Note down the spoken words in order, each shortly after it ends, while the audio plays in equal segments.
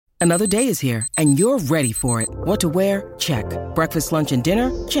Another day is here, and you're ready for it. What to wear? Check. Breakfast, lunch, and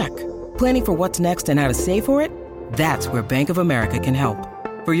dinner? Check. Planning for what's next and how to save for it? That's where Bank of America can help.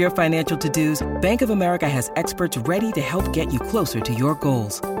 For your financial to-dos, Bank of America has experts ready to help get you closer to your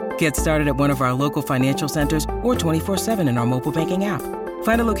goals. Get started at one of our local financial centers or 24/7 in our mobile banking app.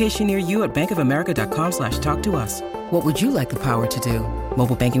 Find a location near you at bankofamerica.com/talktous. What would you like the power to do?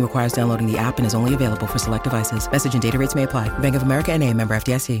 Mobile banking requires downloading the app and is only available for select devices. Message and data rates may apply. Bank of America N.A., member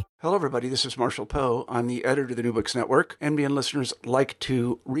FDIC. Hello, everybody. This is Marshall Poe. I'm the editor of the New Books Network. NBN listeners like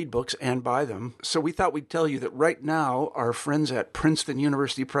to read books and buy them. So we thought we'd tell you that right now, our friends at Princeton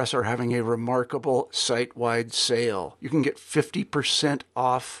University Press are having a remarkable site-wide sale. You can get 50%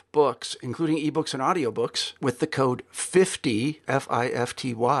 off books, including ebooks and audiobooks, with the code 50,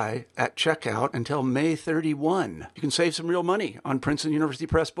 F-I-F-T-Y, at checkout until May 31. You can save some real money on Princeton University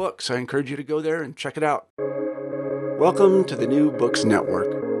Press books. I encourage you to go there and check it out. Welcome to the New Books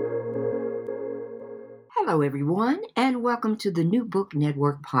Network. Hello, everyone, and welcome to the New Book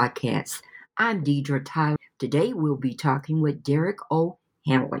Network podcast. I'm Deidre Tyler. Today, we'll be talking with Derek O.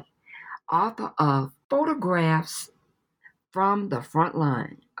 Hanley, author of Photographs from the Front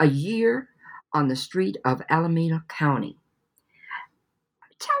Line, A Year on the Street of Alameda County.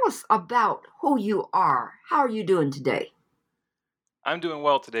 Tell us about who you are. How are you doing today? I'm doing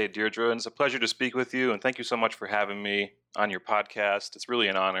well today, Deirdre, and it's a pleasure to speak with you, and thank you so much for having me on your podcast. It's really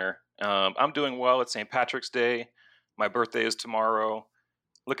an honor. I'm doing well. It's St. Patrick's Day. My birthday is tomorrow.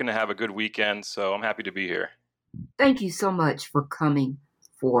 Looking to have a good weekend, so I'm happy to be here. Thank you so much for coming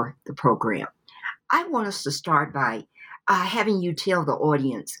for the program. I want us to start by having you tell the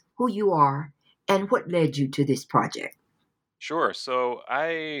audience who you are and what led you to this project. Sure. So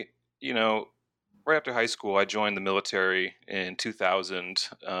right after high school, I joined the military in 2000,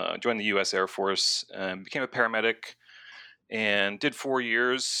 joined the U.S. Air Force, became a paramedic, and did 4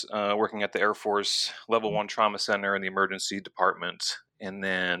 years working at the Air Force Level 1 Trauma Center in the emergency department. And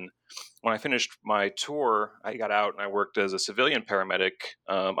then when I finished my tour, I got out and I worked as a civilian paramedic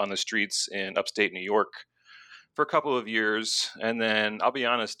on the streets in upstate New York for a couple of years. And then I'll be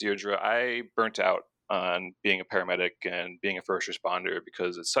honest, Deirdre, I burnt out on being a paramedic and being a first responder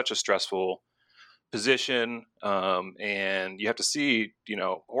because it's such a stressful position, and you have to see,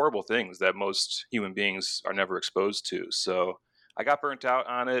 horrible things that most human beings are never exposed to. So I got burnt out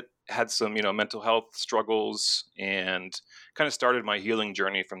on it, had some, mental health struggles, and kind of started my healing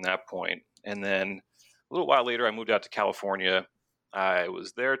journey from that point. And then a little while later, I moved out to California. I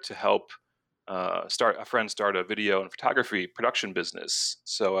was there to help start a video and photography production business.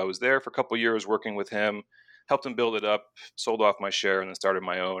 So I was there for a couple of years working with him, helped him build it up, sold off my share, and then started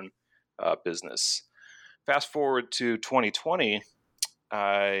my own business. Fast forward to 2020,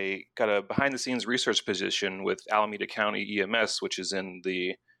 I got a behind-the-scenes research position with Alameda County EMS, which is in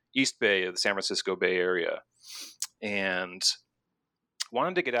the East Bay of the San Francisco Bay Area, and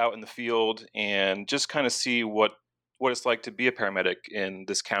wanted to get out in the field and just kind of see what it's like to be a paramedic in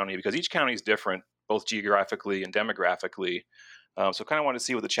this county, because each county is different, both geographically and demographically. So kind of wanted to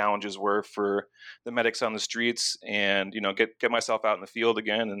see what the challenges were for the medics on the streets, and get myself out in the field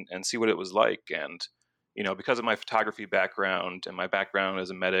again and see what it was like. And because of my photography background and my background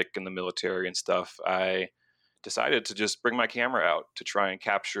as a medic in the military and stuff, I decided to just bring my camera out to try and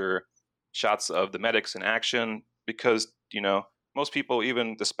capture shots of the medics in action, because most people,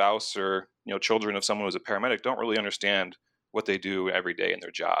 even the spouse or children of someone who's a paramedic, don't really understand what they do every day in their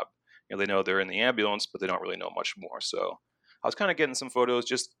job. They know they're in the ambulance, but they don't really know much more. So I was kind of getting some photos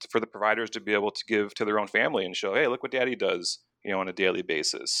just for the providers to be able to give to their own family and show, hey, look what Daddy does, on a daily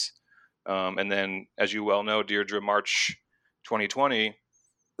basis. And then, as you well know, Deirdre, March 2020,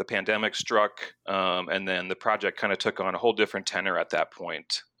 the pandemic struck, and then the project kind of took on a whole different tenor at that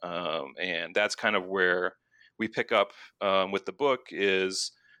point. And that's kind of where we pick up with the book,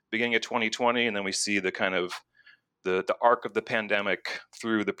 is beginning of 2020, and then we see the kind of the arc of the pandemic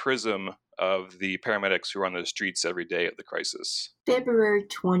through the prism of the paramedics who are on the streets every day of the crisis. February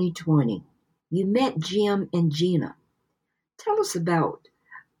 2020, you met Jim and Gina. Tell us about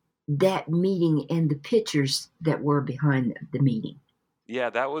that meeting and the pictures that were behind the meeting.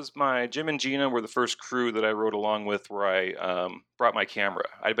 Yeah, that was Jim and Gina were the first crew that I rode along with, where I brought my camera.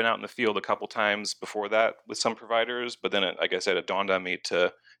 I'd been out in the field a couple times before that with some providers, but then, like I said, it dawned on me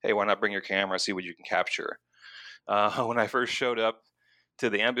hey, why not bring your camera, see what you can capture. When I first showed up to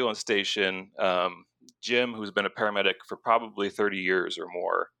the ambulance station, Jim, who's been a paramedic for probably 30 years or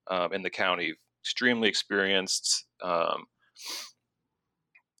more in the county, extremely experienced,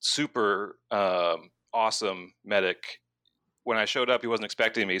 super awesome medic. When I showed up, he wasn't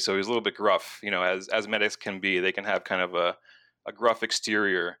expecting me, so he was a little bit gruff. As medics can be, they can have kind of a gruff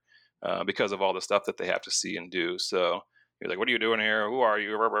exterior. because of all the stuff that they have to see and do. So you're like, what are you doing here? Who are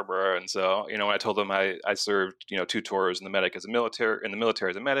you? And so, when I told them I served, 2 tours in the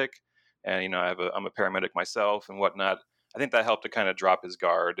military as a medic, and, I'm a paramedic myself and whatnot. I think that helped to kind of drop his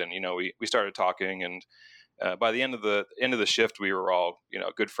guard. And, we started talking, and by the end of the shift, we were all,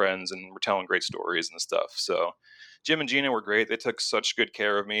 good friends, and we're telling great stories and stuff. So Jim and Gina were great. They took such good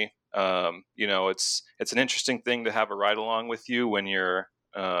care of me. It's an interesting thing to have a ride along with you when you're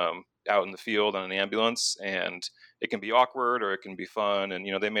out in the field on an ambulance, and it can be awkward or it can be fun. And,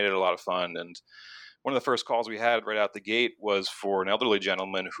 they made it a lot of fun. And one of the first calls we had right out the gate was for an elderly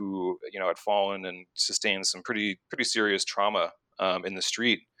gentleman who, had fallen and sustained some pretty serious trauma in the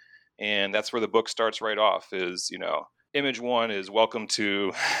street. And that's where the book starts right off is, image one is welcome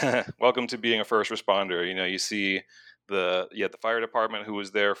to welcome to being a first responder. You see the fire department who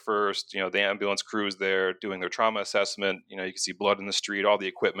was there first, the ambulance crews there doing their trauma assessment. You can see blood in the street, all the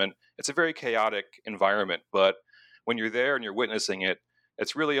equipment. It's a very chaotic environment, but when you're there and you're witnessing it,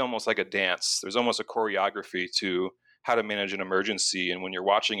 it's really almost like a dance. There's almost a choreography to how to manage an emergency. And when you're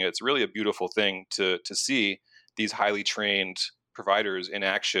watching it, it's really a beautiful thing to see these highly trained providers in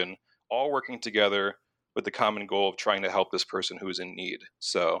action, all working together with the common goal of trying to help this person who's in need.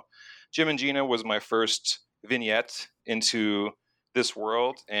 So Jim and Gina was my first vignette into this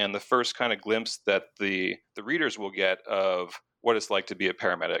world, and the first kind of glimpse that the readers will get of what it's like to be a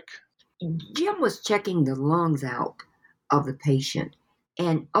paramedic. Jim was checking the lungs out of the patient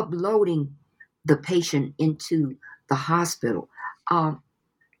and uploading the patient into the hospital.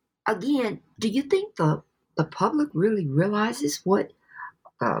 Again, do you think the public really realizes what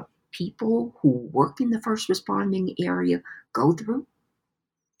people who work in the first responding area go through?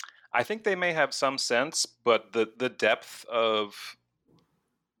 I think they may have some sense, but the depth of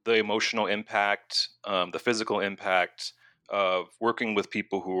the emotional impact, the physical impact of working with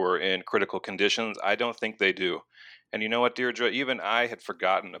people who are in critical conditions, I don't think they do. And you know what, Deirdre, even I had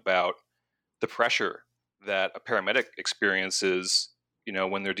forgotten about the pressure that a paramedic experiences,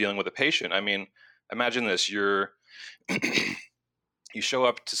 when they're dealing with a patient. I mean, imagine this, you show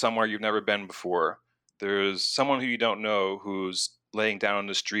up to somewhere you've never been before. There's someone who you don't know who's laying down on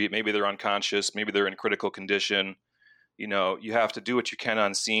the street. Maybe they're unconscious. Maybe they're in critical condition. You have to do what you can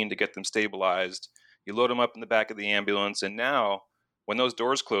on scene to get them stabilized. You load them up in the back of the ambulance. And now when those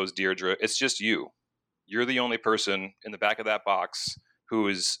doors close, Deirdre, it's just you. You're the only person in the back of that box who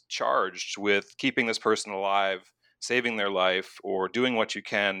is charged with keeping this person alive, saving their life, or doing what you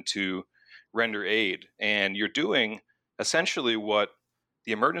can to render aid. And you're doing essentially what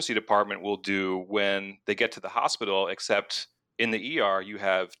the emergency department will do when they get to the hospital, except in the ER, you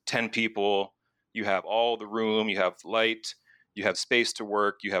have 10 people, you have all the room, you have light, you have space to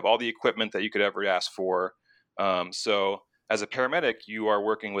work, you have all the equipment that you could ever ask for. So as a paramedic, you are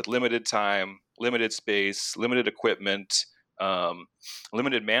working with limited time, limited space, limited equipment,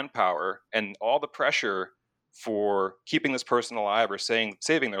 limited manpower, and all the pressure for keeping this person alive or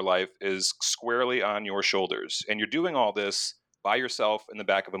saving their life is squarely on your shoulders. And you're doing all this by yourself in the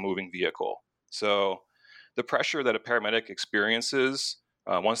back of a moving vehicle. So the pressure that a paramedic experiences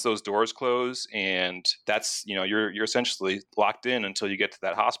once those doors close, and that's, you're essentially locked in until you get to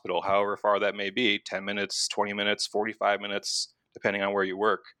that hospital, however far that may be, 10 minutes, 20 minutes, 45 minutes, depending on where you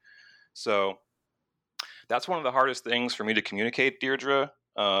work. So that's one of the hardest things for me to communicate, Deirdre,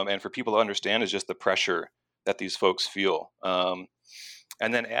 and for people to understand, is just the pressure that these folks feel. And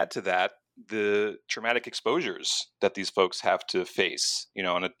then add to that the traumatic exposures that these folks have to face,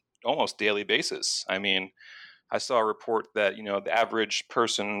 on an almost daily basis. I mean, I saw a report that, the average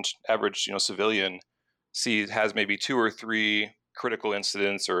person, civilian has maybe 2 or 3 critical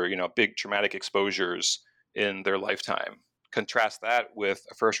incidents or, big traumatic exposures in their lifetime. Contrast that with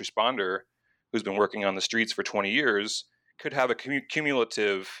a first responder who's been working on the streets for 20 years, could have a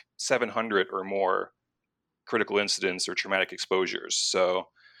cumulative 700 or more critical incidents or traumatic exposures. So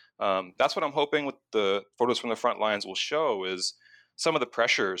that's what I'm hoping with the photos from the front lines will show, is some of the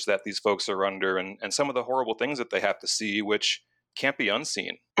pressures that these folks are under and some of the horrible things that they have to see, which can't be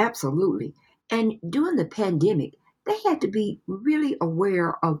unseen. Absolutely. And during the pandemic, they had to be really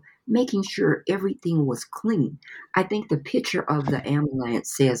aware of making sure everything was clean. I think the picture of the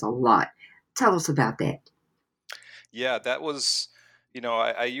ambulance says a lot. Tell us about that. Yeah, that was,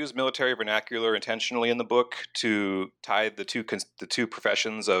 I use military vernacular intentionally in the book to tie the two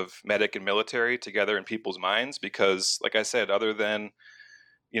professions of medic and military together in people's minds, because, like I said, other than,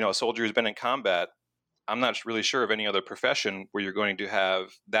 a soldier who's been in combat, I'm not really sure of any other profession where you're going to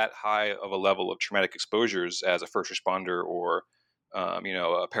have that high of a level of traumatic exposures as a first responder or, a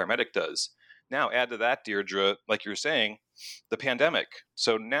paramedic does. Now add to that, Deirdre, like you're saying, the pandemic.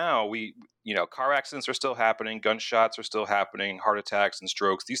 So now car accidents are still happening, gunshots are still happening, heart attacks and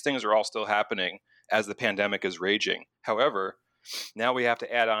strokes. These things are all still happening as the pandemic is raging. However, now we have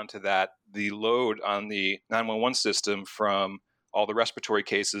to add on to that the load on the 911 system from all the respiratory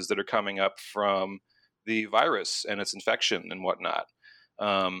cases that are coming up from the virus and its infection and whatnot.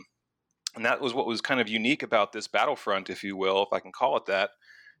 And that was what was kind of unique about this battlefront, if you will, if I can call it that,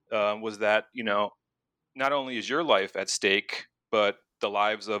 was that, not only is your life at stake, but the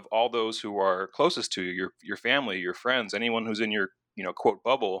lives of all those who are closest to you, your family, your friends, anyone who's in your, quote,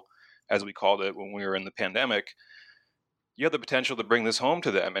 bubble, as we called it when we were in the pandemic. You have the potential to bring this home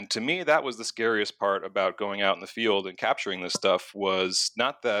to them. And to me, that was the scariest part about going out in the field and capturing this stuff, was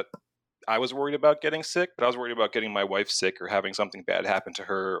not that I was worried about getting sick, but I was worried about getting my wife sick or having something bad happen to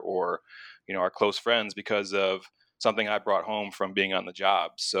her, or, our close friends, because of something I brought home from being on the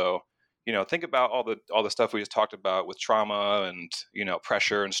job. So, think about all the stuff we just talked about with trauma and,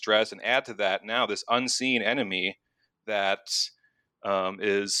 pressure and stress, and add to that now this unseen enemy that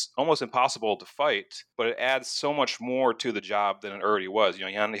is almost impossible to fight, but it adds so much more to the job than it already was. You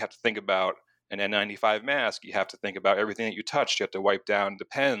only have to think about an N95 mask. You have to think about everything that you touched. You have to wipe down the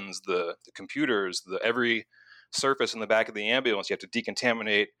pens, the computers, every surface in the back of the ambulance. You have to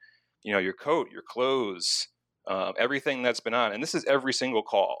decontaminate, your coat, your clothes, everything that's been on. And this is every single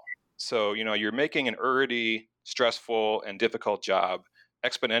call. So, you're making an already stressful and difficult job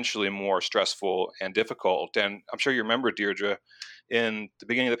exponentially more stressful and difficult. And I'm sure you remember, Deirdre, in the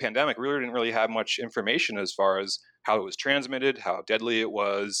beginning of the pandemic, we really didn't really have much information as far as how it was transmitted, how deadly it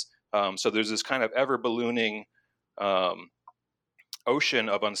was. So there's this kind of ever ballooning ocean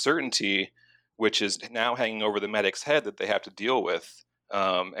of uncertainty, which is now hanging over the medic's head that they have to deal with.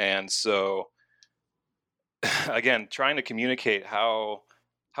 And so, again, trying to communicate how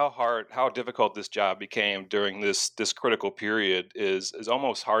hard, how difficult this job became during this critical period is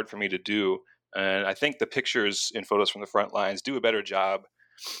almost hard for me to do. And I think the pictures and photos from the front lines do a better job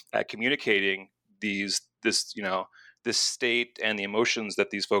at communicating this state and the emotions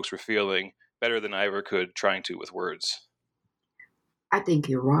that these folks were feeling better than I ever could trying to with words. I think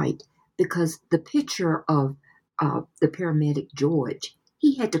you're right, because the picture of the paramedic George,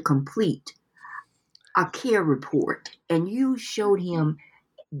 he had to complete a care report, and you showed him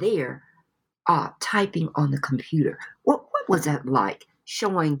there typing on the computer. What was that like,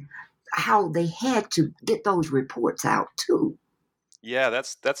 showing how they had to get those reports out too? Yeah,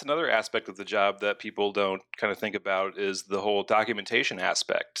 that's another aspect of the job that people don't kind of think about, is the whole documentation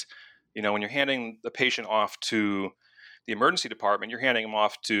aspect. When you're handing the patient off to the emergency department, you're handing them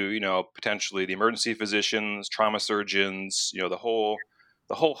off to, potentially the emergency physicians, trauma surgeons, the whole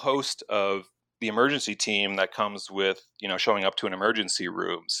host of the emergency team that comes with, showing up to an emergency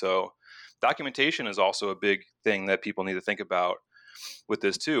room. So documentation is also a big thing that people need to think about with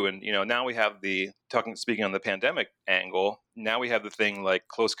this too. And, now we have speaking on the pandemic angle, now we have the thing like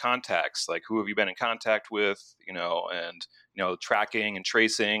close contacts, like who have you been in contact with, and, tracking and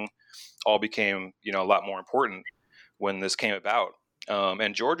tracing all became, a lot more important when this came about.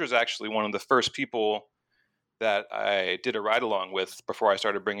 And George was actually one of the first people that I did a ride along with before I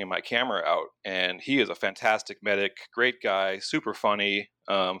started bringing my camera out. And he is a fantastic medic, great guy, super funny,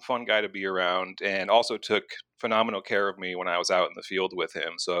 fun guy to be around, and also took phenomenal care of me when I was out in the field with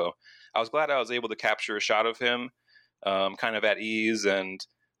him. So I was glad I was able to capture a shot of him kind of at ease and,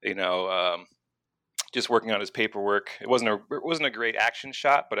 just working on his paperwork. It wasn't a great action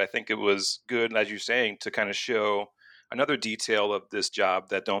shot, but I think it was good, as you're saying, to kind of show another detail of this job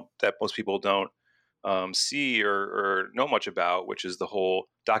that most people don't see or know much about, which is the whole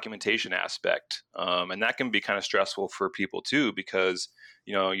documentation aspect. And that can be kind of stressful for people too, because,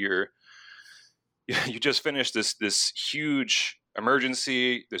 you just finished this huge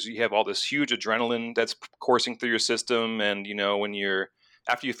emergency. You have all this huge adrenaline that's coursing through your system. And,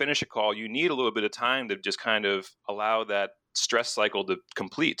 after you finish a call, you need a little bit of time to just kind of allow that stress cycle to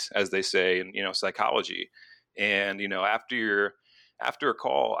complete, as they say in, psychology. And, after a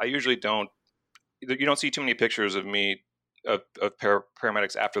call, I usually you don't see too many pictures of me of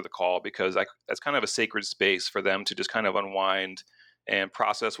paramedics after the call, because that's kind of a sacred space for them to just kind of unwind and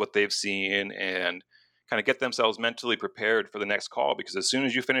process what they've seen and kind of get themselves mentally prepared for the next call. Because as soon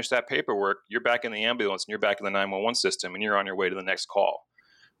as you finish that paperwork, you're back in the ambulance and you're back in the 911 system and you're on your way to the next call.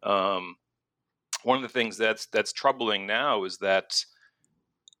 One of the things that's troubling now is that,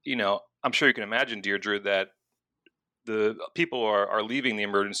 I'm sure you can imagine, Deirdre, that the people are leaving the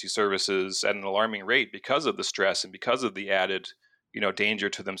emergency services at an alarming rate because of the stress and because of the added, danger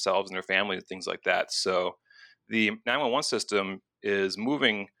to themselves and their family and things like that. So the 911 system is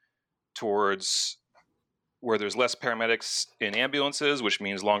moving towards where there's less paramedics in ambulances, which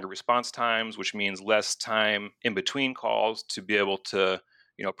means longer response times, which means less time in between calls to be able to,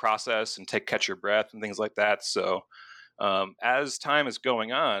 process and catch your breath and things like that. So as time is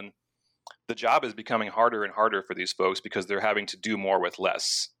going on, the job is becoming harder and harder for these folks because they're having to do more with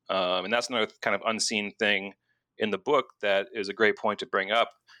less. And that's another kind of unseen thing in the book that is a great point to bring up,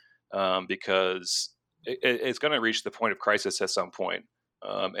 because it's going to reach the point of crisis at some point.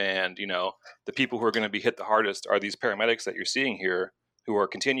 And the people who are going to be hit the hardest are these paramedics that you're seeing here, who are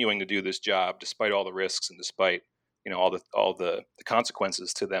continuing to do this job despite all the risks and despite all the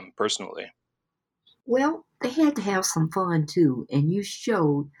consequences to them personally. Well, they had to have some fun too, and you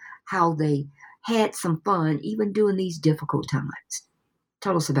showed how they had some fun even during these difficult times.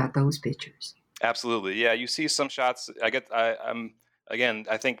 Tell us about those pictures. Absolutely. Yeah, you see some shots. I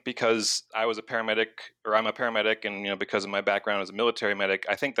think because I was a paramedic, or I'm a paramedic, and because of my background as a military medic,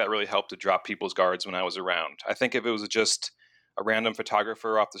 I think that really helped to drop people's guards when I was around. I think if it was just a random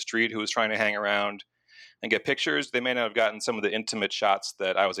photographer off the street who was trying to hang around and get pictures, they may not have gotten some of the intimate shots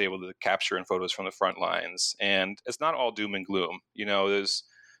that I was able to capture in photos from the front lines. And it's not all doom and gloom.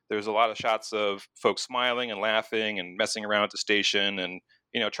 There's a lot of shots of folks smiling and laughing and messing around at the station and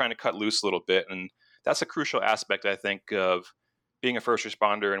trying to cut loose a little bit. And that's a crucial aspect, I think, of being a first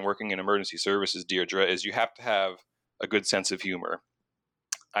responder and working in emergency services, Deirdre, is you have to have a good sense of humor.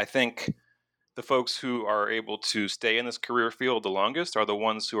 I think the folks who are able to stay in this career field the longest are the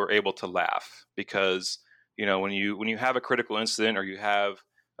ones who are able to laugh, because when you have a critical incident or you have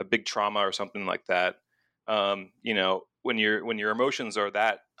a big trauma or something like that, when your emotions are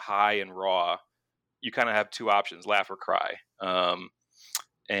that high and raw, you kind of have two options: laugh or cry.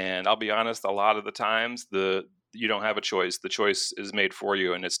 And I'll be honest, a lot of the times you don't have a choice. The choice is made for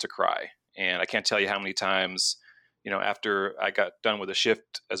you, and it's to cry. And I can't tell you how many times, after I got done with a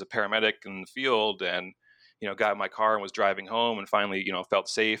shift as a paramedic in the field and, got in my car and was driving home and finally, felt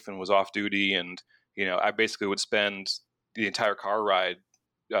safe and was off duty. And, I basically would spend the entire car ride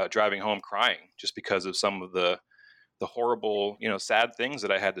driving home crying just because of some of the horrible, sad things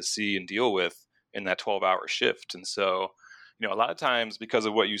that I had to see and deal with in that 12-hour shift. And so, a lot of times because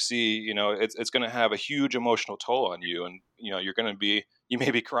of what you see, it's going to have a huge emotional toll on you. And, you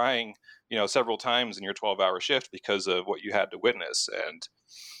may be crying, several times in your 12-hour shift because of what you had to witness. And,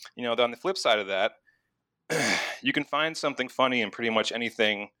 on the flip side of that, you can find something funny in pretty much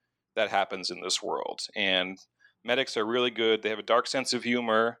anything that happens in this world. And medics are really good. They have a dark sense of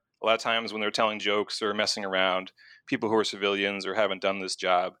humor. A lot of times when they're telling jokes or messing around, people who are civilians or haven't done this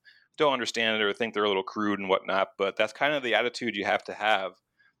job don't understand it or think they're a little crude and whatnot. But that's kind of the attitude you have to have,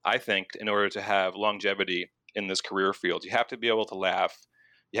 I think, in order to have longevity in this career field. You have to be able to laugh.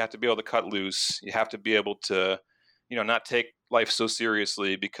 You have to be able to cut loose. You have to be able to, not take life so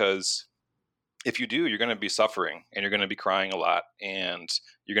seriously, because if you do, you're going to be suffering and you're going to be crying a lot and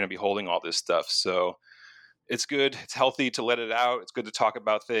you're going to be holding all this stuff. So it's good. It's healthy to let it out. It's good to talk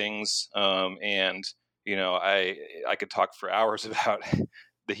about things. And I could talk for hours about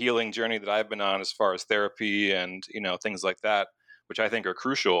the healing journey that I've been on as far as therapy and, things like that, which I think are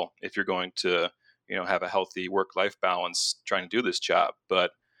crucial if you're going to, have a healthy work-life balance trying to do this job.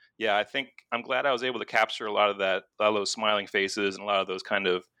 But yeah, I think I'm glad I was able to capture a lot of those smiling faces and a lot of those kind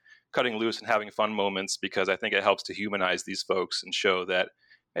of cutting loose and having fun moments, because I think it helps to humanize these folks and show that,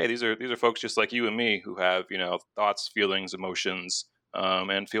 hey, these are folks just like you and me who have, thoughts, feelings, emotions,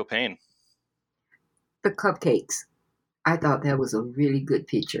 and feel pain. The cupcakes. I thought that was a really good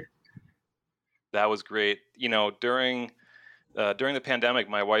picture. That was great. During the pandemic,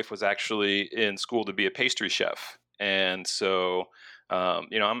 my wife was actually in school to be a pastry chef. And so,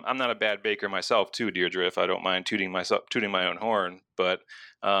 I'm not a bad baker myself too, Deirdre, if I don't mind tooting my own horn. But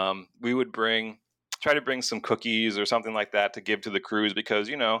we would try to bring some cookies or something like that to give to the crews,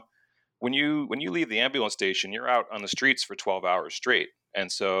 because, when you leave the ambulance station, you're out on the streets for 12 hours straight. And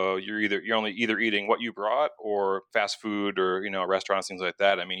so you're only either eating what you brought or fast food or, restaurants, things like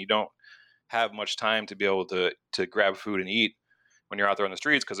that. I mean, you don't have much time to be able to grab food and eat when you're out there on the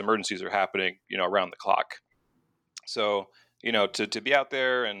streets, because emergencies are happening, around the clock. So, to be out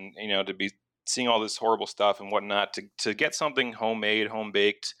there and, to be seeing all this horrible stuff and whatnot, to get something homemade, home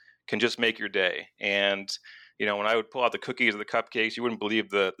baked can just make your day. And, when I would pull out the cookies or the cupcakes, you wouldn't believe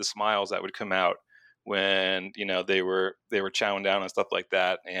the smiles that would come out when, they were chowing down and stuff like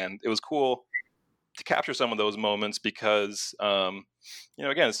that. And it was cool to capture some of those moments because,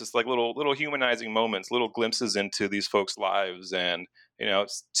 again, it's just like little humanizing moments, little glimpses into these folks' lives. And,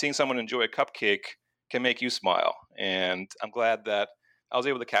 seeing someone enjoy a cupcake can make you smile. And I'm glad that I was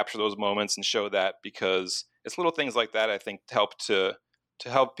able to capture those moments and show that, because it's little things like that, I think, help to to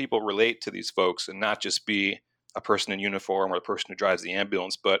help people relate to these folks and not just be a person in uniform or the person who drives the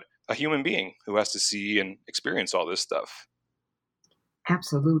ambulance, but a human being who has to see and experience all this stuff.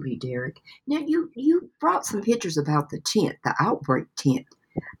 Absolutely, Derek. Now, you brought some pictures about the tent, the outbreak tent.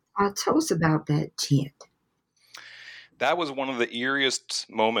 Tell us about that tent. That was one of the eeriest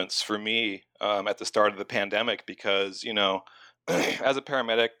moments for me at the start of the pandemic because, as a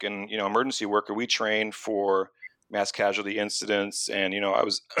paramedic and, emergency worker, we train for mass casualty incidents. And, I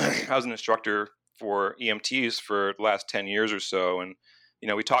was I was an instructor for EMTs for the last 10 years or so. And,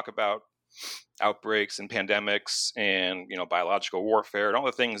 we talk about outbreaks and pandemics and, biological warfare and all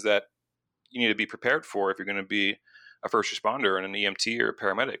the things that you need to be prepared for if you're going to be a first responder and an EMT or a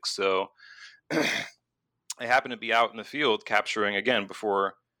paramedic. So I happened to be out in the field capturing, again,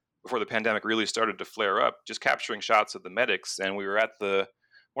 before the pandemic really started to flare up, just capturing shots of the medics. And we were at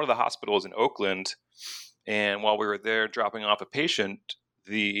one of the hospitals in Oakland. And while we were there dropping off a patient,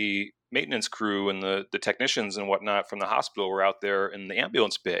 the maintenance crew and the technicians and whatnot from the hospital were out there in the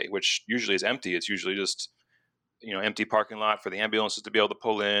ambulance bay, which usually is empty. It's usually just, empty parking lot for the ambulances to be able to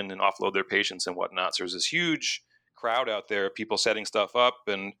pull in and offload their patients and whatnot. So there's this huge crowd out there, people setting stuff up.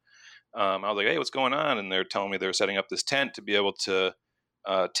 And I was like, hey, what's going on? And they're telling me they're setting up this tent to be able to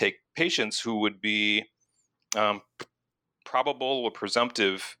take patients who would be probable or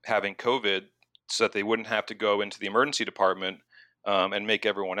presumptive having COVID so that they wouldn't have to go into the emergency department and make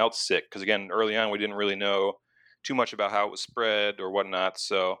everyone else sick. Because again, early on, we didn't really know too much about how it was spread or whatnot.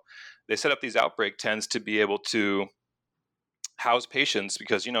 So they set up these outbreak tents to be able to house patients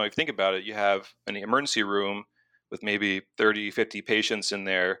because, if you think about it, you have an emergency room with maybe 30, 50 patients in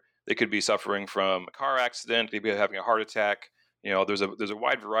there. They could be suffering from a car accident. They could be having a heart attack. There's a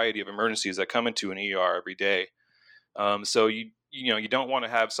wide variety of emergencies that come into an ER every day. So you don't want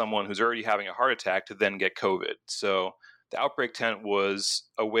to have someone who's already having a heart attack to then get COVID. So the outbreak tent was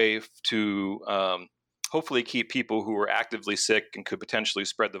a way to hopefully keep people who were actively sick and could potentially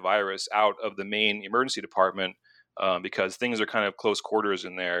spread the virus out of the main emergency department because things are kind of close quarters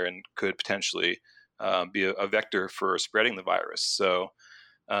in there and could potentially be a vector for spreading the virus. So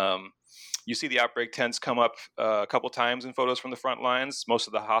you see the outbreak tents come up a couple times in photos from the front lines. Most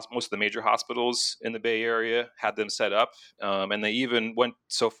of the major hospitals in the Bay Area had them set up, and they even went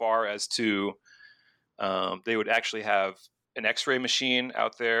so far as to they would actually have an X-ray machine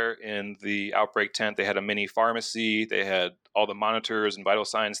out there in the outbreak tent. They had a mini pharmacy. They had all the monitors and vital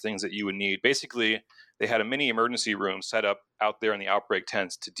signs things that you would need. Basically, they had a mini emergency room set up out there in the outbreak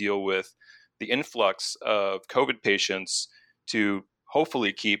tents to deal with the influx of COVID patients to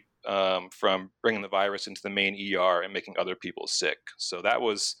hopefully keep from bringing the virus into the main ER and making other people sick. So that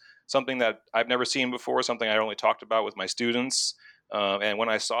was something that I've never seen before, something I only talked about with my students. And when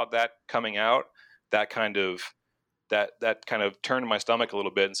I saw that coming out, that kind of turned my stomach a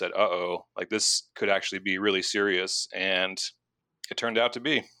little bit and said, uh-oh, like this could actually be really serious. And it turned out to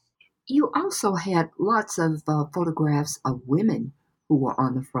be. You also had lots of photographs of women who were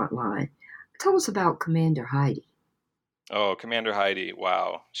on the front line. Tell us about Commander Heidi. Oh, Commander Heidi.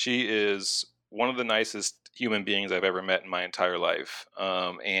 Wow. She is one of the nicest human beings I've ever met in my entire life.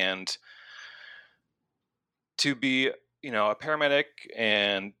 And to be, a paramedic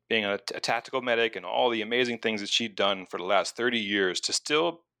and being a tactical medic and all the amazing things that she'd done for the last 30 years, to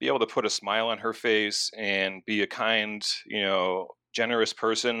still be able to put a smile on her face and be a kind, generous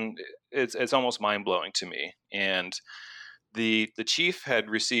person, it's almost mind-blowing to me. And the chief had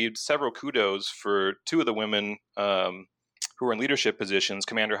received several kudos for two of the women who were in leadership positions,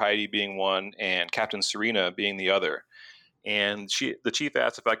 Commander Heidi being one and Captain Serena being the other. And the chief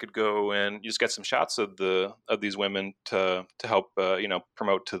asked if I could go and just get some shots of these women to help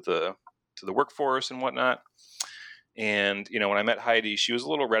promote to the workforce and whatnot. And when I met Heidi, she was a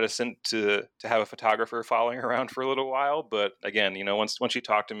little reticent to have a photographer following her around for a little while. But again, once she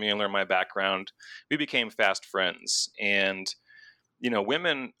talked to me and learned my background, we became fast friends. And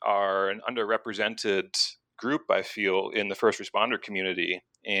women are an underrepresented group, I feel, in the first responder community.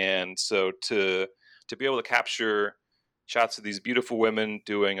 And so to be able to capture shots of these beautiful women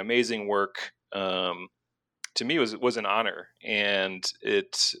doing amazing work, to me was an honor. And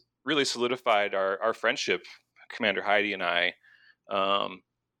it really solidified our friendship, Commander Heidi and I,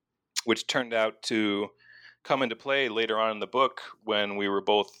 which turned out to come into play later on in the book when we were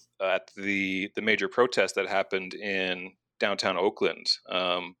both at the major protest that happened in downtown Oakland.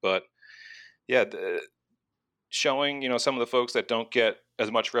 But yeah, showing some of the folks that don't get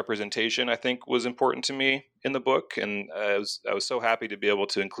as much representation, I think, was important to me in the book, and I was so happy to be able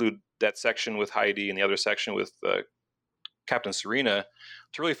to include that section with Heidi and the other section with Captain Serena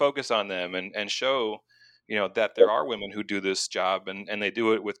to really focus on them and show that there are women who do this job, and they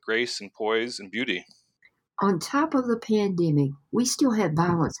do it with grace and poise and beauty. On top of the pandemic, we still had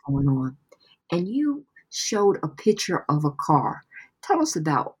violence going on, and you showed a picture of a car. Tell us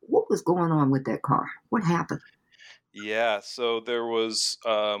about what was going on with that car. What happened? Yeah, so there was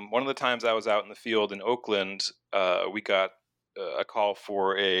one of the times I was out in the field in Oakland, we got a call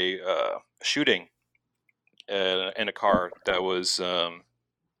for a shooting in a car that was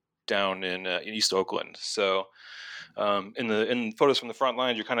down in East Oakland. So in photos from the front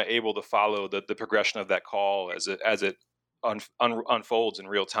lines, you're kind of able to follow the progression of that call as it unfolds in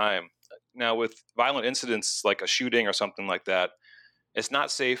real time. Now, with violent incidents like a shooting or something like that, it's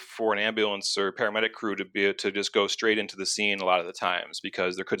not safe for an ambulance or paramedic crew to just go straight into the scene a lot of the times,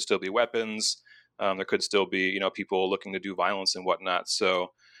 because there could still be weapons, there could still be people looking to do violence and whatnot.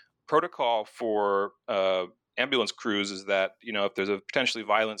 So protocol for ambulance crews is that if there's a potentially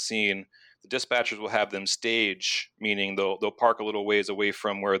violent scene, the dispatchers will have them stage, meaning they'll park a little ways away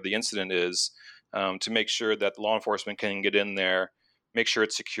from where the incident is, to make sure that the law enforcement can get in there, make sure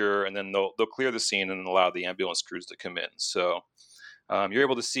it's secure, and then they'll clear the scene and allow the ambulance crews to come in. So you're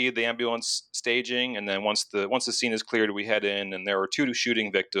able to see the ambulance staging, and then once the scene is cleared, we head in, and there were two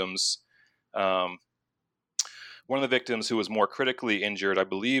shooting victims. One of the victims, who was more critically injured, I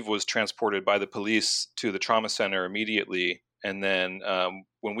believe, was transported by the police to the trauma center immediately. And then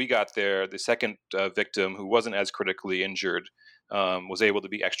when we got there, the second victim, who wasn't as critically injured, was able to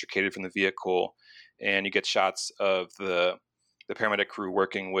be extricated from the vehicle. And you get shots of the paramedic crew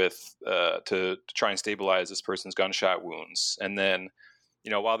working with to try and stabilize this person's gunshot wounds. And then,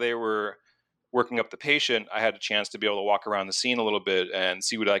 while they were working up the patient, I had a chance to be able to walk around the scene a little bit and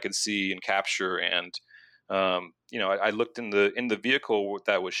see what I could see and capture. And I looked in the vehicle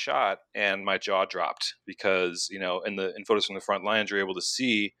that was shot, and my jaw dropped, because in photos from the front lines, you're able to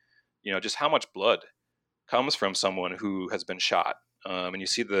see just how much blood comes from someone who has been shot, and you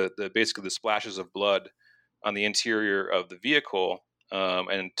see the basically the splashes of blood on the interior of the vehicle,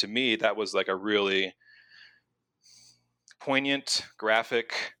 and to me that was like a really poignant,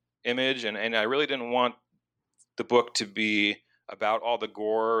 graphic image, and I really didn't want the book to be about all the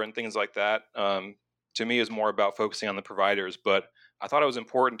gore and things like that. To me, is more about focusing on the providers, but I thought it was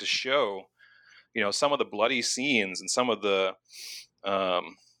important to show, some of the bloody scenes and some of the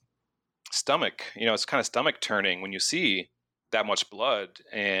stomach. It's kind of stomach turning when you see that much blood,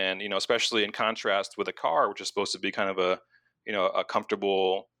 and especially in contrast with a car, which is supposed to be kind of a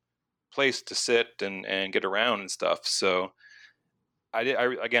comfortable place to sit and get around and stuff. So I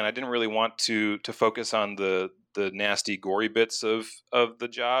didn't really want to focus on the nasty, gory bits of the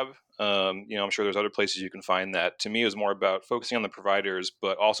job. I'm sure there's other places you can find that. To me, it was more about focusing on the providers,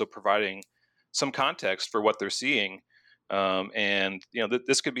 but also providing some context for what they're seeing. And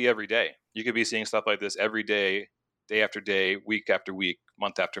this could be every day. You could be seeing stuff like this every day, day after day, week after week,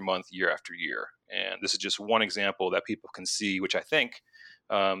 month after month, year after year. And this is just one example that people can see, which I think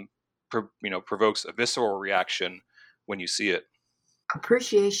provokes a visceral reaction when you see it.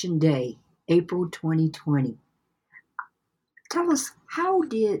 Appreciation Day, April 2020. Tell us, how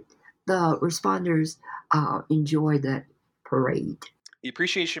did the responders enjoy that parade? The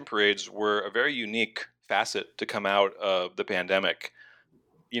appreciation parades were a very unique facet to come out of the pandemic.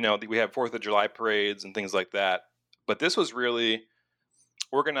 We have 4th of July parades and things like that, but this was really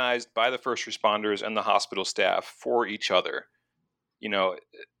organized by the first responders and the hospital staff for each other.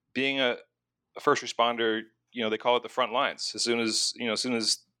 Being a first responder, they call it the front lines. As soon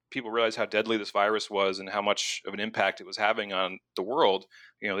as people realized how deadly this virus was and how much of an impact it was having on the world,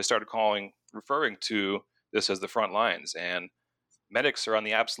 they started referring to this as the front lines. And medics are on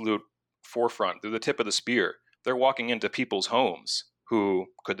the absolute forefront. They're the tip of the spear. They're walking into people's homes. Who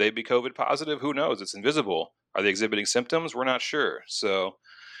could they be COVID positive? Who knows? It's invisible. Are they exhibiting symptoms? We're not sure. So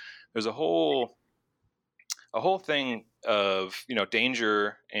there's a whole thing of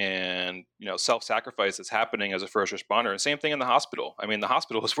danger and self-sacrifice that's happening as a first responder. And same thing in the hospital. I mean, the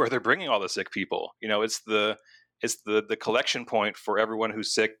hospital is where they're bringing all the sick people. It's the collection point for everyone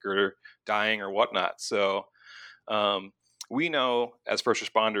who's sick or dying or whatnot. So we know as first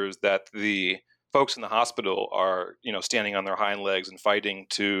responders that the folks in the hospital are standing on their hind legs and fighting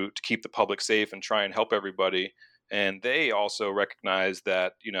to keep the public safe and try and help everybody. And they also recognize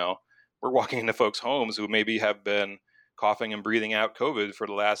that we're walking into folks' homes who maybe have been coughing and breathing out COVID for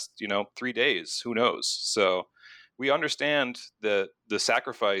the last 3 days. Who knows? So we understand the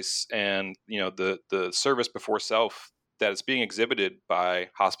sacrifice and the service before self that is being exhibited by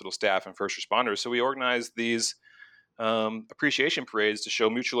hospital staff and first responders. So we organize these appreciation parades to show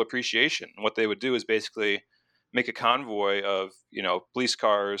mutual appreciation. And what they would do is basically make a convoy of, police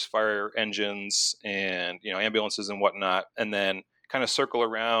cars, fire engines, and, ambulances and whatnot, and then kind of circle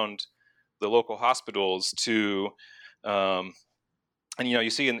around the local hospitals to, and, you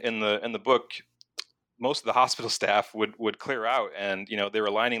see in the book, most of the hospital staff would clear out, and, they were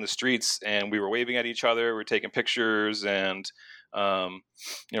lining the streets, and we were waving at each other, we were taking pictures, and,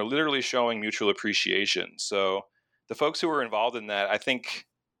 literally showing mutual appreciation. So the folks who were involved in that, I think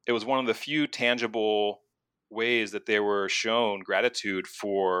it was one of the few tangible ways that they were shown gratitude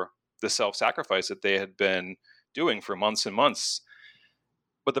for the self-sacrifice that they had been doing for months and months.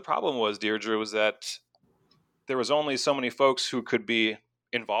 But the problem was, Deirdre, was that there was only so many folks who could be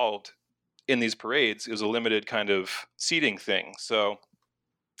involved in these parades. It was a limited kind of seating thing. So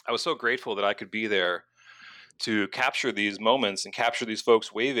I was so grateful that I could be there to capture these moments and capture these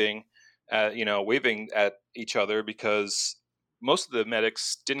folks waving at each other, because most of the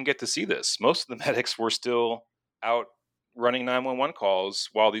medics didn't get to see this. Most of the medics were still out running 911 calls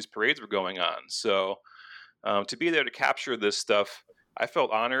while these parades were going on. So to be there to capture this stuff, I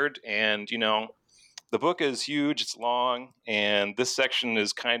felt honored. And, the book is huge, it's long, and this section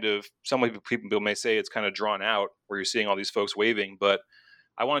is kind of, some people may say it's kind of drawn out, where you're seeing all these folks waving, but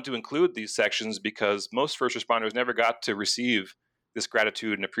I wanted to include these sections because most first responders never got to receive this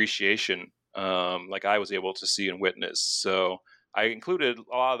gratitude and appreciation like I was able to see and witness. So I included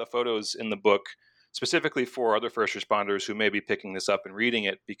a lot of the photos in the book specifically for other first responders who may be picking this up and reading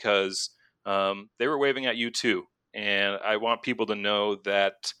it, because they were waving at you too. And I want people to know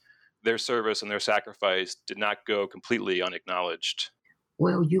that their service and their sacrifice did not go completely unacknowledged.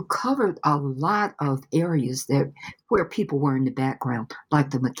 Well, you covered a lot of areas where people were in the background, like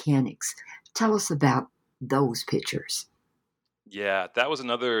the mechanics. Tell us about those pictures. Yeah, that was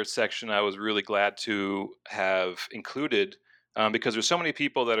another section I was really glad to have included, because there's so many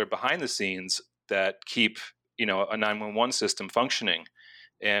people that are behind the scenes that keep, a 911 system functioning.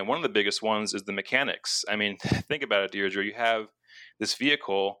 And one of the biggest ones is the mechanics. I mean, think about it, Deirdre. You have this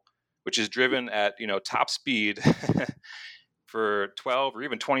vehicle which is driven at, top speed for 12 or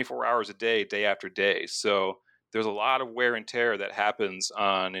even 24 hours a day, day after day. So there's a lot of wear and tear that happens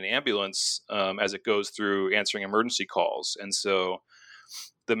on an ambulance as it goes through answering emergency calls. And so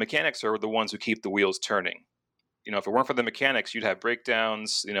the mechanics are the ones who keep the wheels turning. If it weren't for the mechanics, you'd have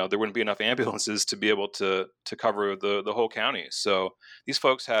breakdowns. There wouldn't be enough ambulances to be able to cover the whole county. So these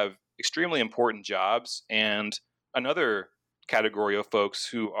folks have extremely important jobs, and another category of folks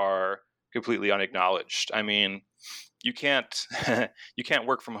who are completely unacknowledged. I mean, you can't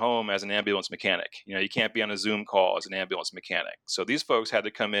work from home as an ambulance mechanic. You can't be on a Zoom call as an ambulance mechanic. So these folks had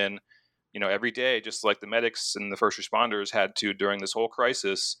to come in, every day, just like the medics and the first responders had to during this whole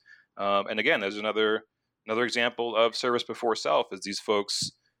crisis. And again, there's another example of service before self, is these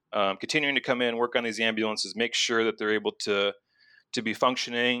folks continuing to come in, work on these ambulances, make sure that they're able to be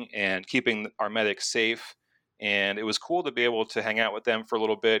functioning and keeping our medics safe. And it was cool to be able to hang out with them for a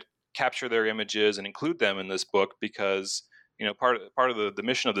little bit, capture their images, and include them in this book, because part of the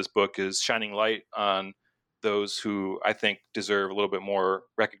mission of this book is shining light on those who I think deserve a little bit more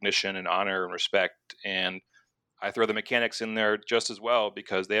recognition and honor and respect. And I throw the mechanics in there just as well,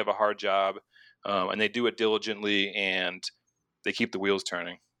 because they have a hard job, and they do it diligently, and they keep the wheels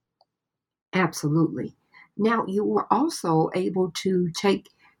turning. Absolutely. Now, you were also able to take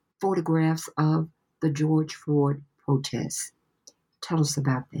photographs of the George Floyd protests. Tell us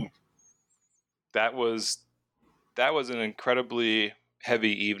about that. That was an incredibly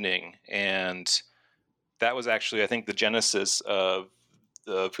heavy evening, and that was actually, I think, the genesis of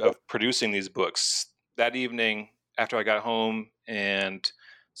producing these books. That evening, after I got home and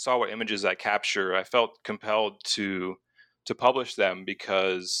saw what images I capture, I felt compelled to publish them,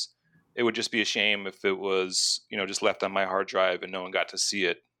 because it would just be a shame if it was, just left on my hard drive and no one got to see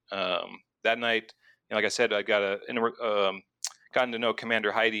it. That night, like I said, I gotten to know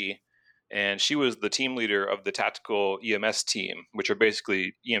Commander Heidi, and she was the team leader of the tactical EMS team, which are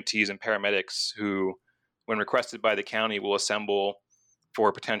basically EMTs and paramedics who, when requested by the county, will assemble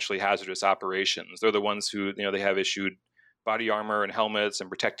for potentially hazardous operations. They're the ones who, they have issued body armor and helmets and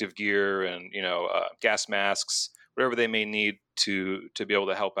protective gear and, gas masks, whatever they may need to be able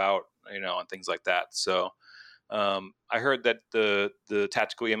to help out, and things like that. So I heard that the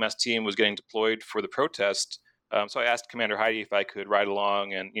tactical EMS team was getting deployed for the protest. So I asked Commander Heidi if I could ride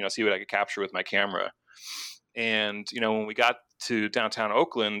along and, see what I could capture with my camera. And, when we got to downtown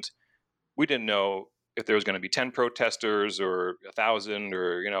Oakland, we didn't know if there was going to be 10 protesters or 1,000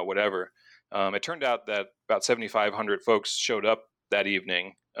 or, whatever. It turned out that about 7,500 folks showed up that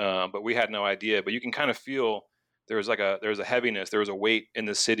evening, but we had no idea. But you can kind of feel there was a heaviness, there was a weight in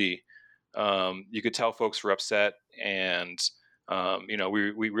the city you could tell folks were upset, and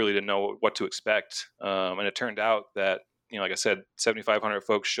we really didn't know what to expect. And it turned out that, like I said, 7,500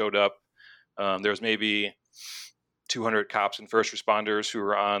 folks showed up. There was maybe 200 cops and first responders who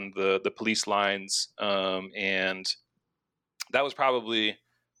were on the police lines, and that was probably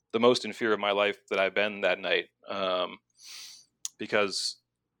the most in fear of my life that I've been that night, because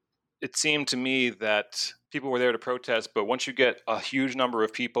it seemed to me that people were there to protest, but once you get a huge number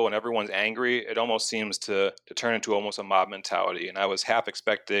of people and everyone's angry, it almost seems to turn into almost a mob mentality. And I was half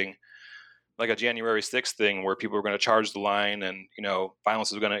expecting like a January 6th thing where people were going to charge the line and,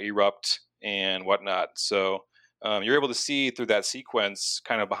 violence was going to erupt and whatnot. So you're able to see through that sequence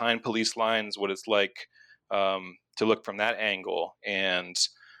kind of behind police lines what it's like to look from that angle. And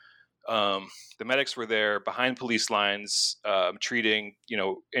the medics were there behind police lines, treating,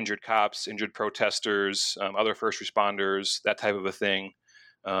 injured cops, injured protesters, other first responders, that type of a thing.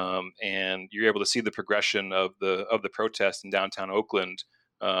 And you're able to see the progression of the protest in downtown Oakland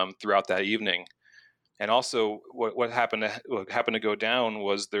throughout that evening. And also, what happened to go down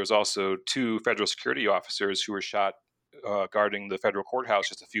was there's also 2 federal security officers who were shot guarding the federal courthouse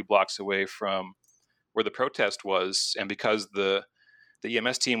just a few blocks away from where the protest was. And because the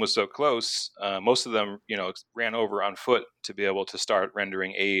EMS team was so close, most of them, ran over on foot to be able to start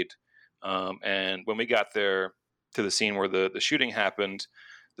rendering aid. And when we got there to the scene where the shooting happened,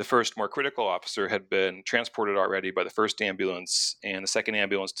 the first more critical officer had been transported already by the first ambulance, and the second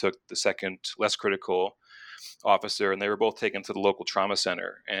ambulance took the second less critical officer, and they were both taken to the local trauma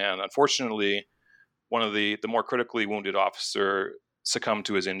center. And unfortunately, one of the more critically wounded officer succumbed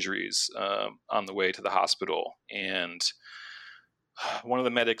to his injuries on the way to the hospital. And one of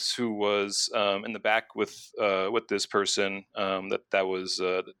the medics who was in the back with this person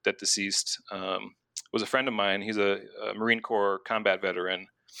that deceased was a friend of mine. He's a Marine Corps combat veteran,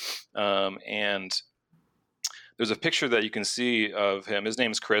 and there's a picture that you can see of him. His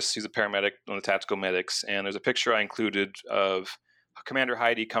name's Chris. He's a paramedic on the tactical medics, and there's a picture I included of Commander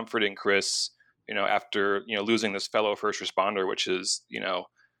Heidi comforting Chris, after losing this fellow first responder, which is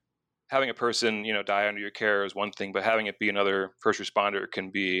having a person, die under your care is one thing, but having it be another first responder can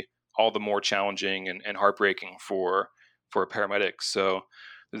be all the more challenging and heartbreaking for a paramedic. So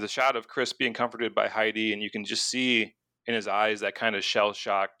there's a shot of Chris being comforted by Heidi, and you can just see in his eyes that kind of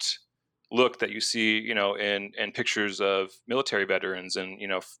shell-shocked look that you see, in pictures of military veterans and,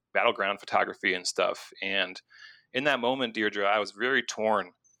 battleground photography and stuff. And in that moment, Deirdre, I was very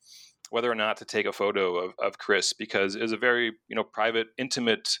torn whether or not to take a photo of Chris, because it was a very, private,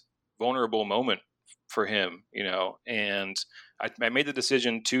 intimate, vulnerable moment for him, and I made the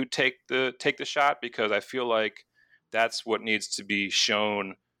decision to take the shot because I feel like that's what needs to be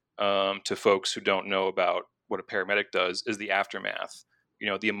shown to folks who don't know about what a paramedic does, is the aftermath,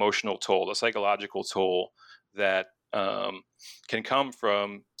 the emotional toll, the psychological toll that can come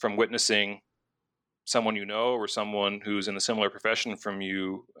from witnessing someone or someone who's in a similar profession from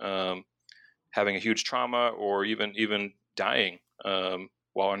you having a huge trauma or even dying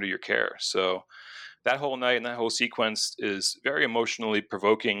while under your care. So that whole night and that whole sequence is very emotionally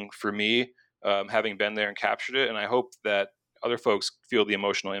provoking for me, having been there and captured it. And I hope that other folks feel the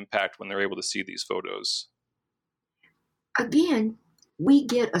emotional impact when they're able to see these photos. Again, we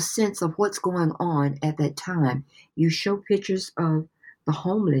get a sense of what's going on at that time. You show pictures of the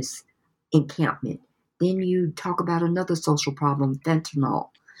homeless encampment. Then you talk about another social problem, fentanyl.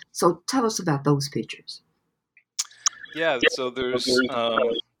 So tell us about those pictures. Yeah, so there's,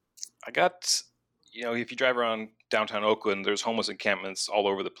 I got, if you drive around downtown Oakland, there's homeless encampments all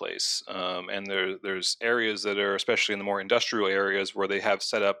over the place. And there's areas that are, especially in the more industrial areas, where they have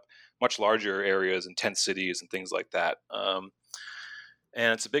set up much larger areas and tent cities and things like that.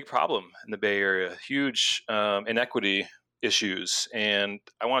 And it's a big problem in the Bay Area, huge inequity issues. And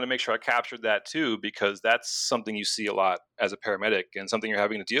I wanted to make sure I captured that too, because that's something you see a lot as a paramedic and something you're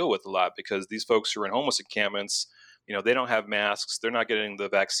having to deal with a lot, because these folks who are in homeless encampments, they don't have masks, they're not getting the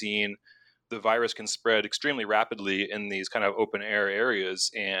vaccine. The virus can spread extremely rapidly in these kind of open air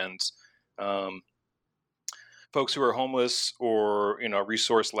areas. And folks who are homeless or,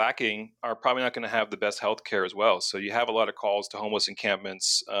 resource lacking are probably not going to have the best health care as well. So you have a lot of calls to homeless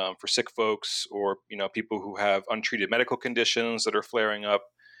encampments for sick folks or, people who have untreated medical conditions that are flaring up,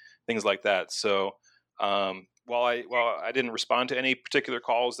 things like that. So while I didn't respond to any particular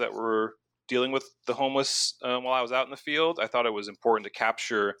calls that were dealing with the homeless while I was out in the field, I thought it was important to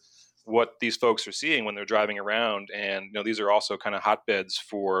capture what these folks are seeing when they're driving around. And, these are also kind of hotbeds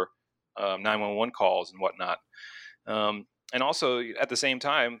for 911 calls and whatnot. And also at the same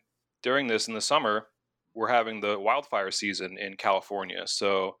time, during this in the summer, we're having the wildfire season in California.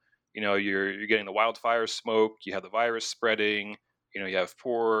 So you're getting the wildfire smoke, you have the virus spreading, you have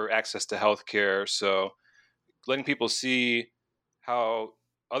poor access to healthcare. So letting people see how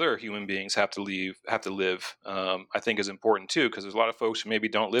other human beings have to live, I think is important too, because there's a lot of folks who maybe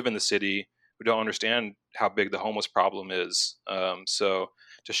don't live in the city who don't understand how big the homeless problem is. So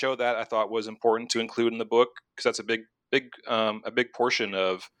to show that, I thought was important to include in the book, because that's a big portion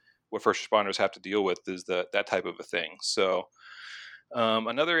of what first responders have to deal with, is that type of a thing. So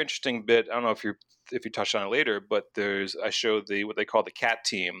another interesting bit, I don't know if you touched on it later, but I showed what they call the CAT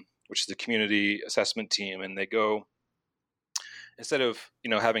team, which is the community assessment team, and they go, instead of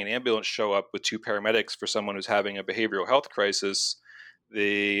having an ambulance show up with 2 paramedics for someone who's having a behavioral health crisis,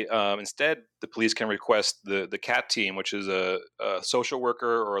 instead the police can request the CAT team, which is a social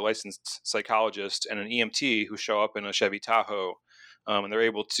worker or a licensed psychologist and an EMT who show up in a Chevy Tahoe, and they're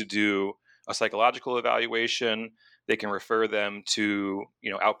able to do a psychological evaluation. They can refer them to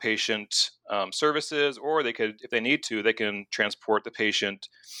outpatient services, or they could, if they need to, they can transport the patient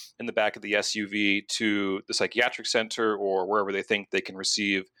in the back of the SUV to the psychiatric center or wherever they think they can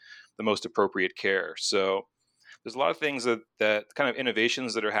receive the most appropriate care. So there's a lot of things that kind of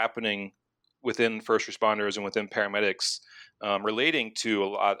innovations that are happening within first responders and within paramedics, relating to a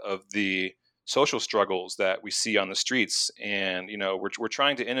lot of the social struggles that we see on the streets. And we're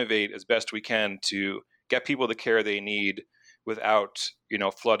trying to innovate as best we can to get people the care they need without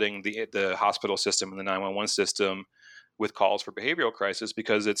flooding the hospital system and the 911 system with calls for behavioral crisis,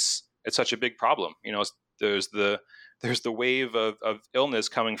 because it's such a big problem. There's the wave of illness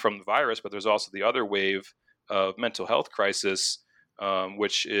coming from the virus, but there's also the other wave of mental health crisis,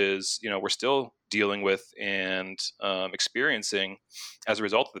 which is we're still dealing with and experiencing as a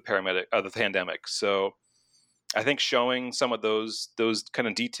result of the pandemic. So I think showing some of those kind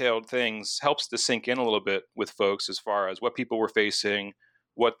of detailed things helps to sink in a little bit with folks, as far as what people were facing,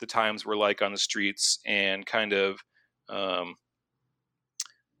 what the times were like on the streets, and kind of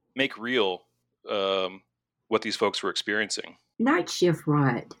make real what these folks were experiencing. Night shift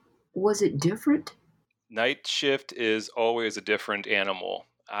ride, was it different? Night shift is always a different animal.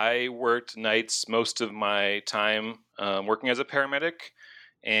 I worked nights most of my time working as a paramedic,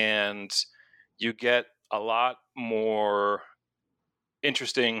 and you get a lot more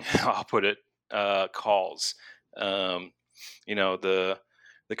interesting, I'll put it, calls. The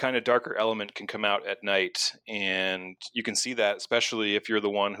kind of darker element can come out at night, and you can see that especially if you're the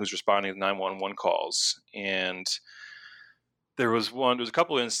one who's responding to 911 calls. And there was a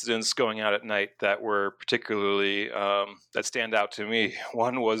couple of incidents going out at night that were particularly that stand out to me.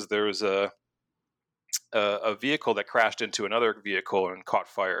 One was there was a vehicle that crashed into another vehicle and caught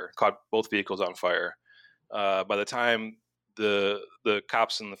both vehicles on fire. By the time the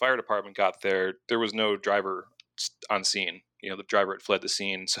cops and the fire department got there, there was no driver on scene. The driver had fled the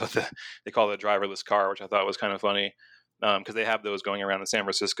scene, so they call it a driverless car, which I thought was kind of funny, because they have those going around in San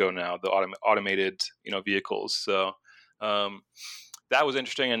Francisco now, the automated vehicles. So that was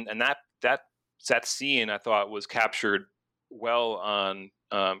interesting, and that scene I thought was captured well on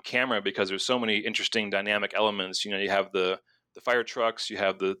camera, because there's so many interesting dynamic elements. You have the fire trucks, you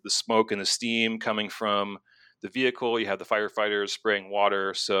have the smoke and the steam coming from the vehicle, you have the firefighters spraying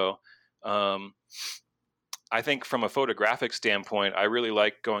water. So I think from a photographic standpoint, I really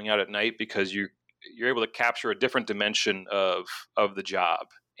like going out at night, because you're able to capture a different dimension of the job.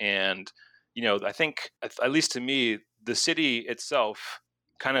 And I think, at least to me, the city itself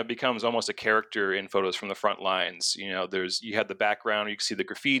kind of becomes almost a character in photos from the front lines. You had the background, you can see the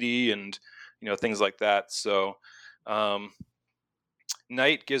graffiti and things like that. So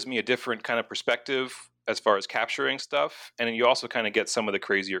night gives me a different kind of perspective as far as capturing stuff, and then you also kind of get some of the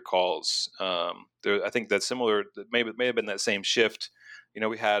crazier calls. I think that's similar. That may have been that same shift.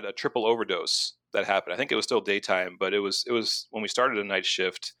 We had a triple overdose that happened. I think it was still daytime, but it was when we started a night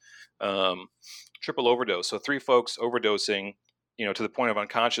shift. Triple overdose. So 3 folks overdosing, to the point of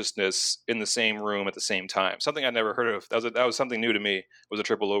unconsciousness in the same room at the same time. Something I'd never heard of. That was something new to me, was a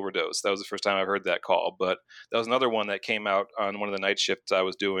triple overdose. That was the first time I heard that call. But that was another one that came out on one of the night shifts I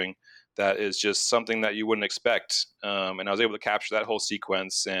was doing. That is just something that you wouldn't expect. And I was able to capture that whole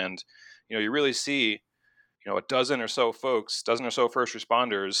sequence. And, you really see, a dozen or so first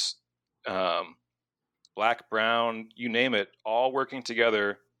responders, black, brown, you name it, all working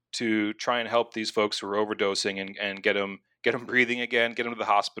together to try and help these folks who are overdosing and get them breathing again, get them to the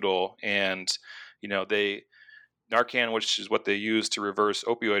hospital. And, Narcan, which is what they use to reverse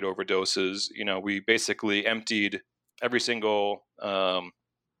opioid overdoses, we basically emptied every single bit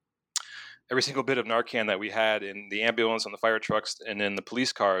of Narcan that we had in the ambulance, on the fire trucks, and in the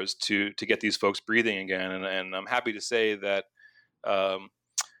police cars to get these folks breathing again. And I'm happy to say that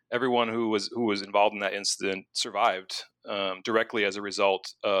everyone who was involved in that incident survived directly as a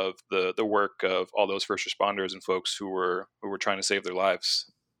result of the work of all those first responders and folks who were trying to save their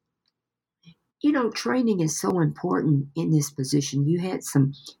lives. Training is so important in this position. You had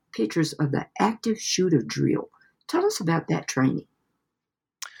some pictures of the active shooter drill. Tell us about that training.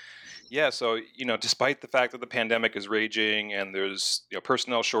 Yeah, so despite the fact that the pandemic is raging and there's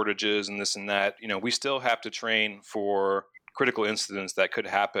personnel shortages and this and that, we still have to train for critical incidents that could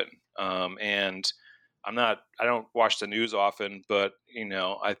happen. And I don't watch the news often, but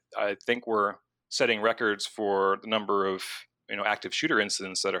I think we're setting records for the number of active shooter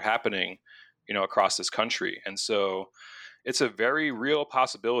incidents that are happening across this country. And so it's a very real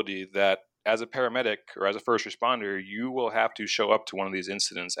possibility that as a paramedic or as a first responder, you will have to show up to one of these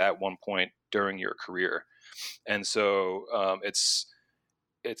incidents at one point during your career. And so it's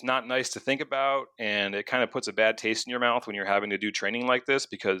not nice to think about, and it kind of puts a bad taste in your mouth when you're having to do training like this,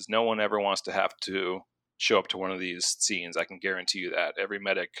 because no one ever wants to have to show up to one of these scenes. I can guarantee you that. Every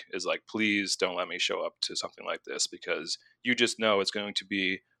medic is like, please don't let me show up to something like this, because you just know it's going to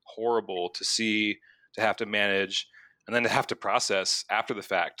be horrible to see, to have to manage, and then to have to process after the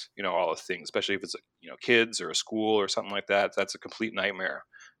fact, all the things, especially if it's kids or a school or something like that. That's a complete nightmare.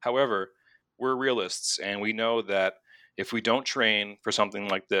 However, we're realists, and we know that if we don't train for something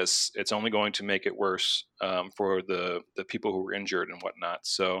like this, it's only going to make it worse for the people who were injured and whatnot.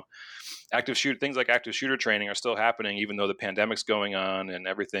 So things like active shooter training are still happening, even though the pandemic's going on and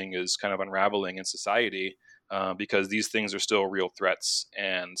everything is kind of unraveling in society, because these things are still real threats.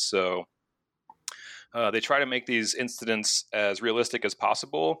 And so they try to make these incidents as realistic as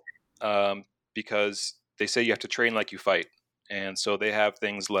possible, because they say you have to train like you fight. And so they have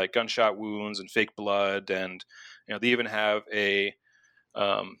things like gunshot wounds and fake blood, and they even have a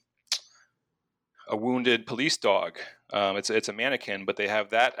wounded police dog. It's a mannequin, but they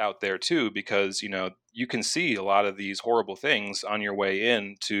have that out there too, because you can see a lot of these horrible things on your way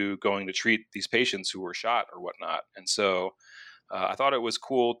in to going to treat these patients who were shot or whatnot. And so I thought it was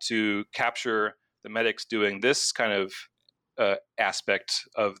cool to capture the medics doing this kind of aspect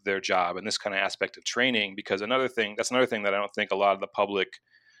of their job and this kind of aspect of training, because that's another thing that I don't think a lot of the public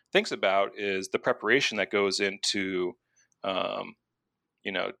thinks about, is the preparation that goes into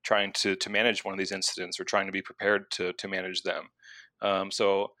trying to manage one of these incidents, or trying to be prepared to manage them.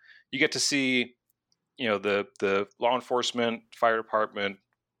 So you get to see the law enforcement, fire department,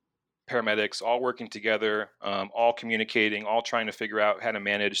 paramedics all working together, all communicating, all trying to figure out how to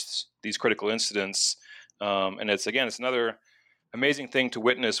manage these critical incidents. And it's another amazing thing to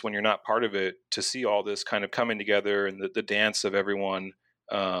witness when you're not part of it, to see all this kind of coming together and the dance of everyone,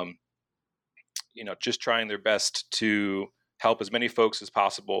 just trying their best to help as many folks as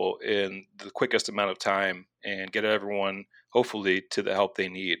possible in the quickest amount of time and get everyone hopefully to the help they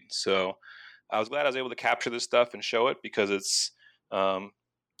need. So I was glad I was able to capture this stuff and show it, because it's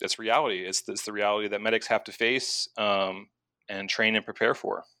reality. It's the reality that medics have to face and train and prepare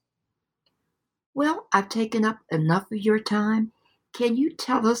for. Well, I've taken up enough of your time. Can you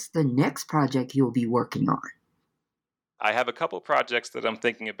tell us the next project you'll be working on? I have a couple projects that I'm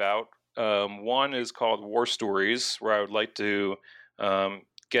thinking about. One is called War Stories, where I would like to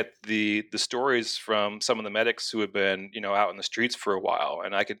get the stories from some of the medics who have been out in the streets for a while.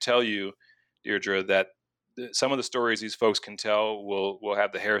 And I can tell you, Deirdre, that some of the stories these folks can tell will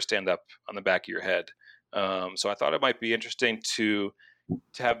have the hair stand up on the back of your head. So I thought it might be interesting to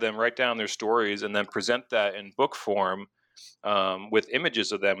have them write down their stories and then present that in book form, with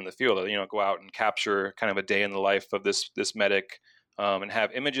images of them in the field. Go out and capture kind of a day in the life of this medic, and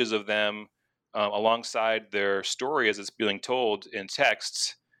have images of them alongside their story as it's being told in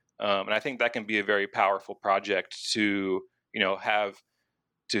text. And I think that can be a very powerful project to have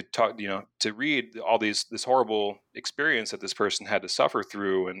to talk, to read all this horrible experience that this person had to suffer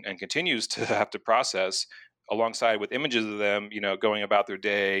through and continues to have to process, alongside with images of them, going about their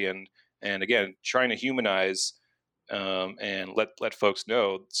day, and again, trying to humanize and let folks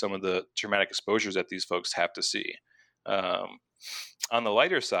know some of the traumatic exposures that these folks have to see. On the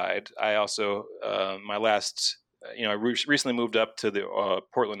lighter side, I also my last, I recently moved up to the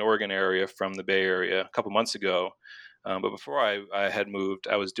Portland, Oregon area from the Bay Area a couple months ago. But before I had moved,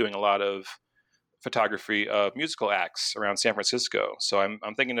 I was doing a lot of photography of musical acts around San Francisco. So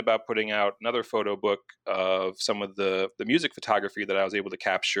I'm thinking about putting out another photo book of some of the music photography that I was able to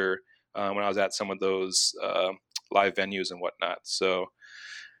capture when I was at some of those live venues and whatnot. So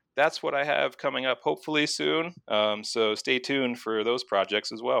that's what I have coming up hopefully soon. So stay tuned for those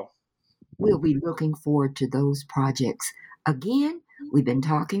projects as well. We'll be looking forward to those projects. Again, we've been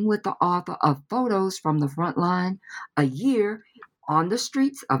talking with the author of Photos from the Front Line, a year on the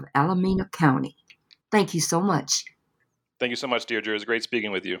streets of Alameda County. Thank you so much. Thank you so much, Deirdre. It was great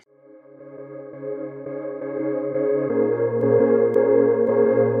speaking with you.